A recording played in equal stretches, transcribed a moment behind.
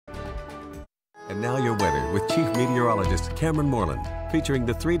And now your weather with Chief Meteorologist Cameron Moreland, featuring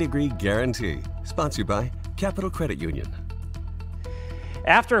the 3-degree guarantee. Sponsored by Capital Credit Union.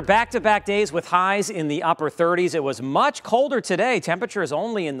 After back-to-back days with highs in the upper 30s, it was much colder today. Temperatures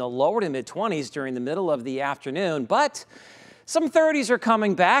only in the lower to mid-20s during the middle of the afternoon, but some 30s are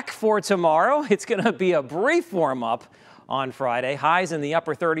coming back for tomorrow. It's going to be a brief warm-up on Friday. Highs in the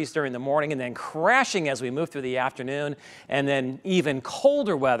upper 30s during the morning and then crashing as we move through the afternoon. And then even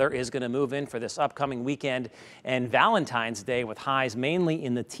colder weather is going to move in for this upcoming weekend and Valentine's Day with highs mainly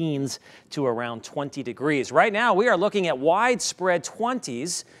in the teens to around 20 degrees. Right now we are looking at widespread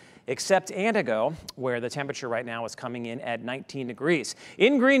 20s. Except Antigo, where the temperature right now is coming in at 19 degrees.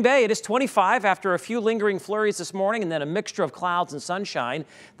 In Green Bay, it is 25 after a few lingering flurries this morning and then a mixture of clouds and sunshine.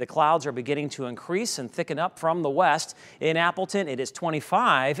 The clouds are beginning to increase and thicken up from the west. In Appleton, it is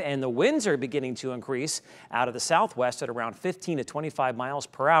 25 and the winds are beginning to increase out of the southwest at around 15 to 25 miles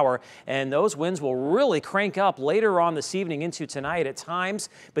per hour. And those winds will really crank up later on this evening into tonight at times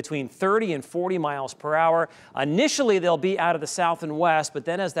between 30 and 40 miles per hour. Initially, they'll be out of the south and west, but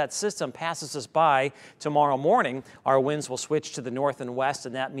then as that system passes us by tomorrow morning, our winds will switch to the north and west,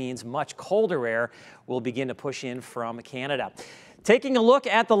 and that means much colder air will begin to push in from Canada. Taking a look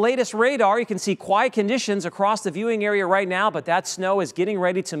at the latest radar, you can see quiet conditions across the viewing area right now, but that snow is getting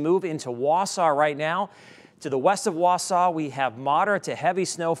ready to move into Wausau right now. To the west of Wausau, we have moderate to heavy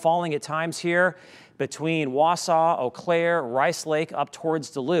snow falling at times here between Wausau, Eau Claire, Rice Lake up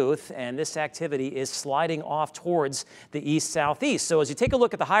towards Duluth, and this activity is sliding off towards the east-southeast. So as you take a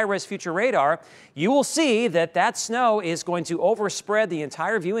look at the high-res future radar, you will see that that snow is going to overspread the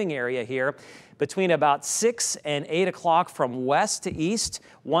entire viewing area here between about 6 and 8 o'clock from west to east.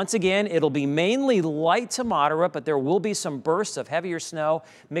 Once again, it'll be mainly light to moderate, but there will be some bursts of heavier snow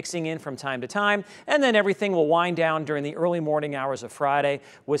mixing in from time to time. And then everything will wind down during the early morning hours of Friday,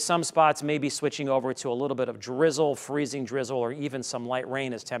 with some spots maybe switching over to a little bit of drizzle, freezing drizzle, or even some light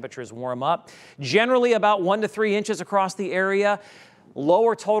rain as temperatures warm up. Generally about 1 to 3 inches across the area.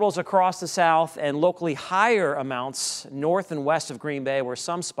 Lower totals across the south and locally higher amounts north and west of Green Bay, where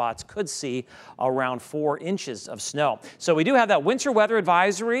some spots could see around 4 inches of snow. So we do have that winter weather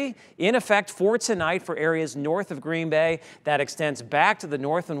advisory in effect for tonight for areas north of Green Bay. That extends back to the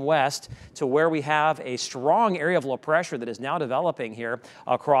north and west to where we have a strong area of low pressure that is now developing here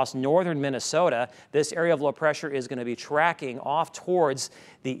across northern Minnesota. This area of low pressure is going to be tracking off towards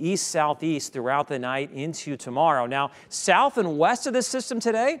the east-southeast throughout the night into tomorrow. Now, south and west of this system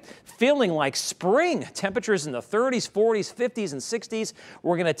today, feeling like spring. Temperatures in the 30s, 40s, 50s, and 60s.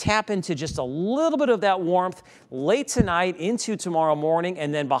 We're going to tap into just a little bit of that warmth late tonight into tomorrow morning,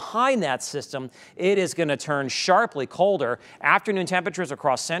 and then behind that system, it is going to turn sharply colder. Afternoon temperatures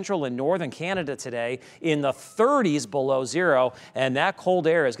across central and northern Canada today in the 30s below zero, and that cold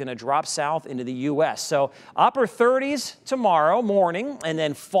air is going to drop south into the U.S. So upper 30s tomorrow morning, and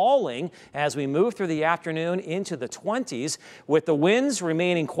then falling as we move through the afternoon into the 20s, with the winds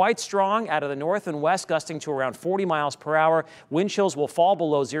remaining quite strong out of the north and west, gusting to around 40 miles per hour. Wind chills will fall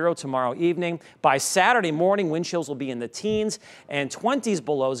below zero tomorrow evening. By Saturday morning, wind chills will be in the teens and 20s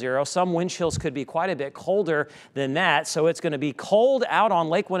below zero. Some wind chills could be quite a bit colder than that, so it's going to be cold out on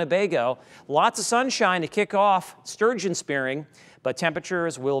Lake Winnebago. Lots of sunshine to kick off sturgeon spearing, but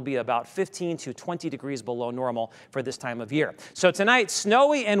temperatures will be about 15 to 20 degrees below normal for this time of year. So tonight,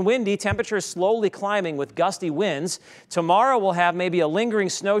 snowy and windy, temperatures slowly climbing with gusty winds. Tomorrow we'll have maybe a lingering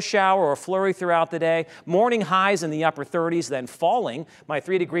snow shower or flurry throughout the day. Morning highs in the upper 30s, then falling. My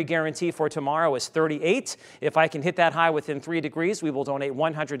 3-degree guarantee for tomorrow is 38. If I can hit that high within 3 degrees, we will donate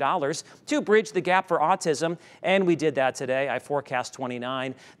 $100 to bridge the gap for autism, and we did that today. I forecast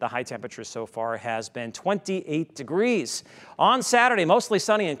 29. The high temperature so far has been 28 degrees. On Saturday, mostly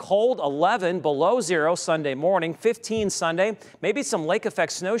sunny and cold, 11 below zero Sunday morning, 15 Sunday, maybe some lake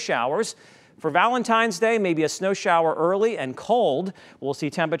effect snow showers. For Valentine's Day, maybe a snow shower early and cold. We'll see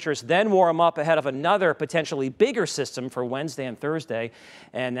temperatures then warm up ahead of another potentially bigger system for Wednesday and Thursday,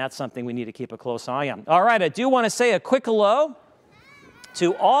 and that's something we need to keep a close eye on. All right, I do want to say a quick hello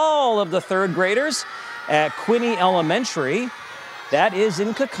to all of the third graders at Quinney Elementary. That is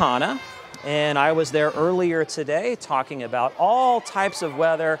in Kaukauna. And I was there earlier today talking about all types of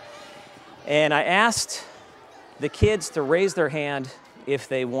weather, and I asked the kids to raise their hand if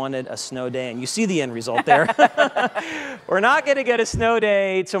they wanted a snow day, and you see the end result there. We're not going to get a snow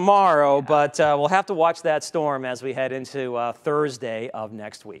day tomorrow, but we'll have to watch that storm as we head into Thursday of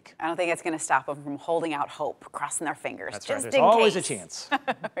next week. I don't think it's going to stop them from holding out hope, crossing their fingers. That's right. There's always a chance. All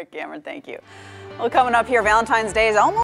right, Cameron, thank you. Well, coming up here, Valentine's Day is almost